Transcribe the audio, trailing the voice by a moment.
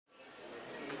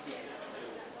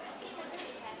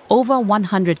Over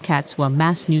 100 cats were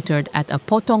mass neutered at a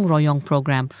Potong Royong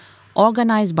program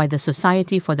organized by the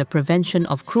Society for the Prevention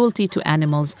of Cruelty to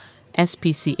Animals,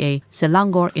 SPCA,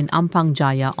 Selangor in Ampang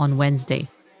Jaya on Wednesday.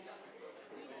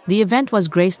 The event was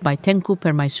graced by Tengku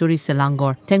Permaisuri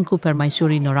Selangor, Tengku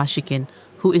Permaisuri Norashikin,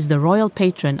 who is the royal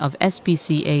patron of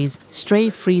SPCA's Stray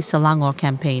Free Selangor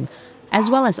campaign, as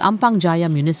well as Ampang Jaya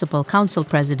Municipal Council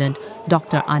President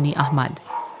Dr. Ani Ahmad.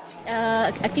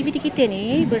 Aktiviti kita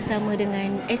ni bersama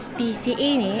dengan SPCA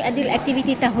ni adalah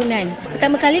aktiviti tahunan.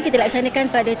 Pertama kali kita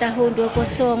laksanakan pada tahun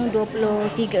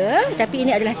 2023, tapi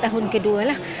ini adalah tahun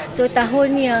kedua lah. So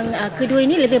tahun yang kedua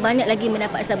ini lebih banyak lagi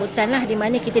mendapat sambutan lah, di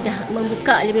mana kita dah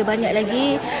membuka lebih banyak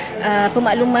lagi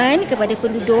pemakluman kepada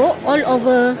penduduk all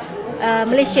over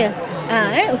Malaysia.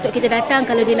 Untuk kita datang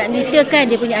kalau dia nak neuterkan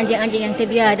dia punya anjing-anjing yang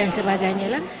terbiar dan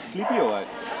sebagainya lah. Sleepy or what?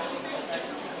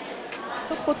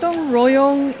 So Potong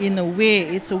Royong, in a way,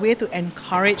 it's a way to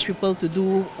encourage people to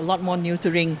do a lot more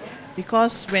neutering,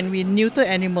 because when we neuter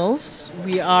animals,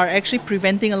 we are actually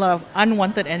preventing a lot of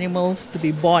unwanted animals to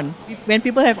be born. When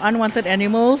people have unwanted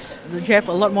animals, you have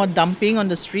a lot more dumping on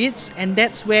the streets, and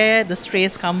that's where the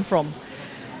strays come from.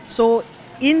 So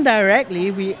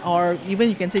indirectly, even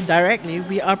you can say directly,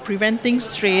 we are preventing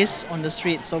strays on the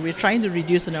streets. So we're trying to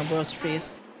reduce the number of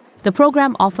strays. The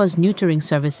program offers neutering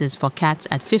services for cats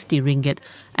at 50 ringgit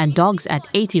and dogs at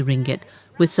 80 ringgit,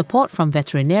 with support from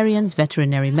veterinarians,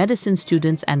 veterinary medicine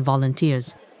students and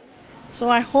volunteers. So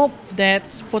I hope that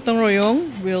Potong Royong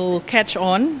will catch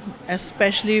on,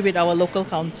 especially with our local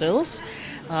councils.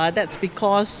 That's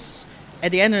because at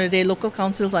the end of the day, local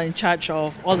councils are in charge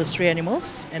of all the stray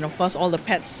animals and of course all the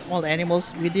pets, all the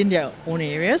animals within their own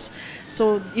areas.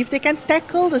 So if they can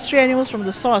tackle the stray animals from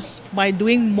the source by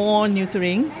doing more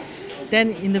neutering,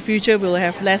 then in the future we'll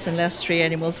have less and less stray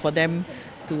animals for them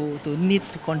to need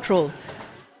to control.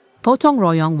 Potong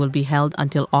Royong will be held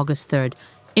until August 3rd.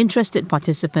 Interested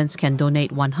participants can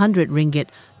donate 100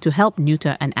 ringgit to help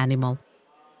neuter an animal.